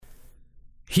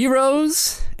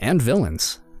Heroes and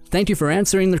villains, thank you for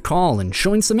answering the call and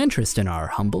showing some interest in our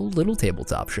humble little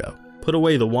tabletop show. Put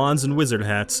away the wands and wizard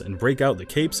hats and break out the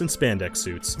capes and spandex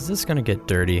suits. Is this gonna get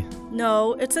dirty?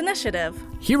 No, it's initiative.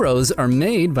 Heroes are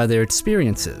made by their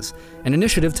experiences. An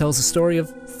initiative tells the story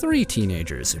of 3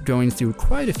 teenagers going through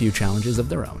quite a few challenges of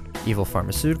their own. Evil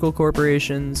pharmaceutical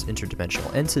corporations,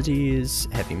 interdimensional entities,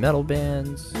 heavy metal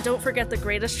bands. And don't forget the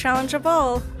greatest challenge of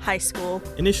all, high school.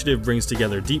 Initiative brings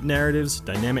together deep narratives,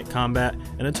 dynamic combat,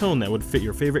 and a tone that would fit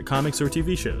your favorite comics or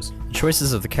TV shows. The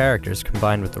choices of the characters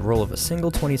combined with the roll of a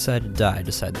single 20-sided die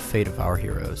decide the fate of our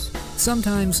heroes.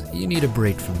 Sometimes you need a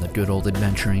break from the good old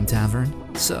adventuring tavern,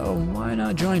 so why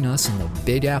not join us in the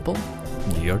Big Apple,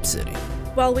 New York City.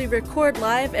 While we record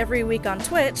live every week on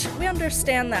Twitch, we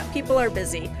understand that people are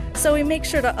busy, so we make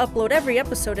sure to upload every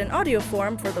episode in audio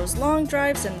form for those long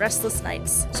drives and restless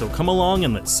nights. So come along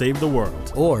and let's save the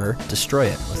world. Or destroy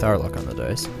it with our luck on the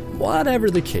dice.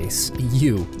 Whatever the case,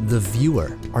 you, the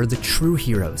viewer, are the true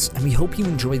heroes, and we hope you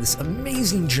enjoy this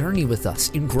amazing journey with us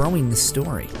in growing the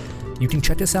story. You can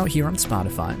check us out here on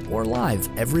Spotify or live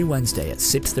every Wednesday at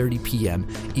 6:30 p.m.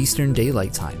 Eastern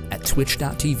Daylight Time at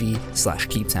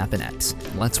twitch.tv/keeptappinx.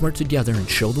 Let's work together and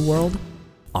show the world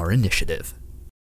our initiative.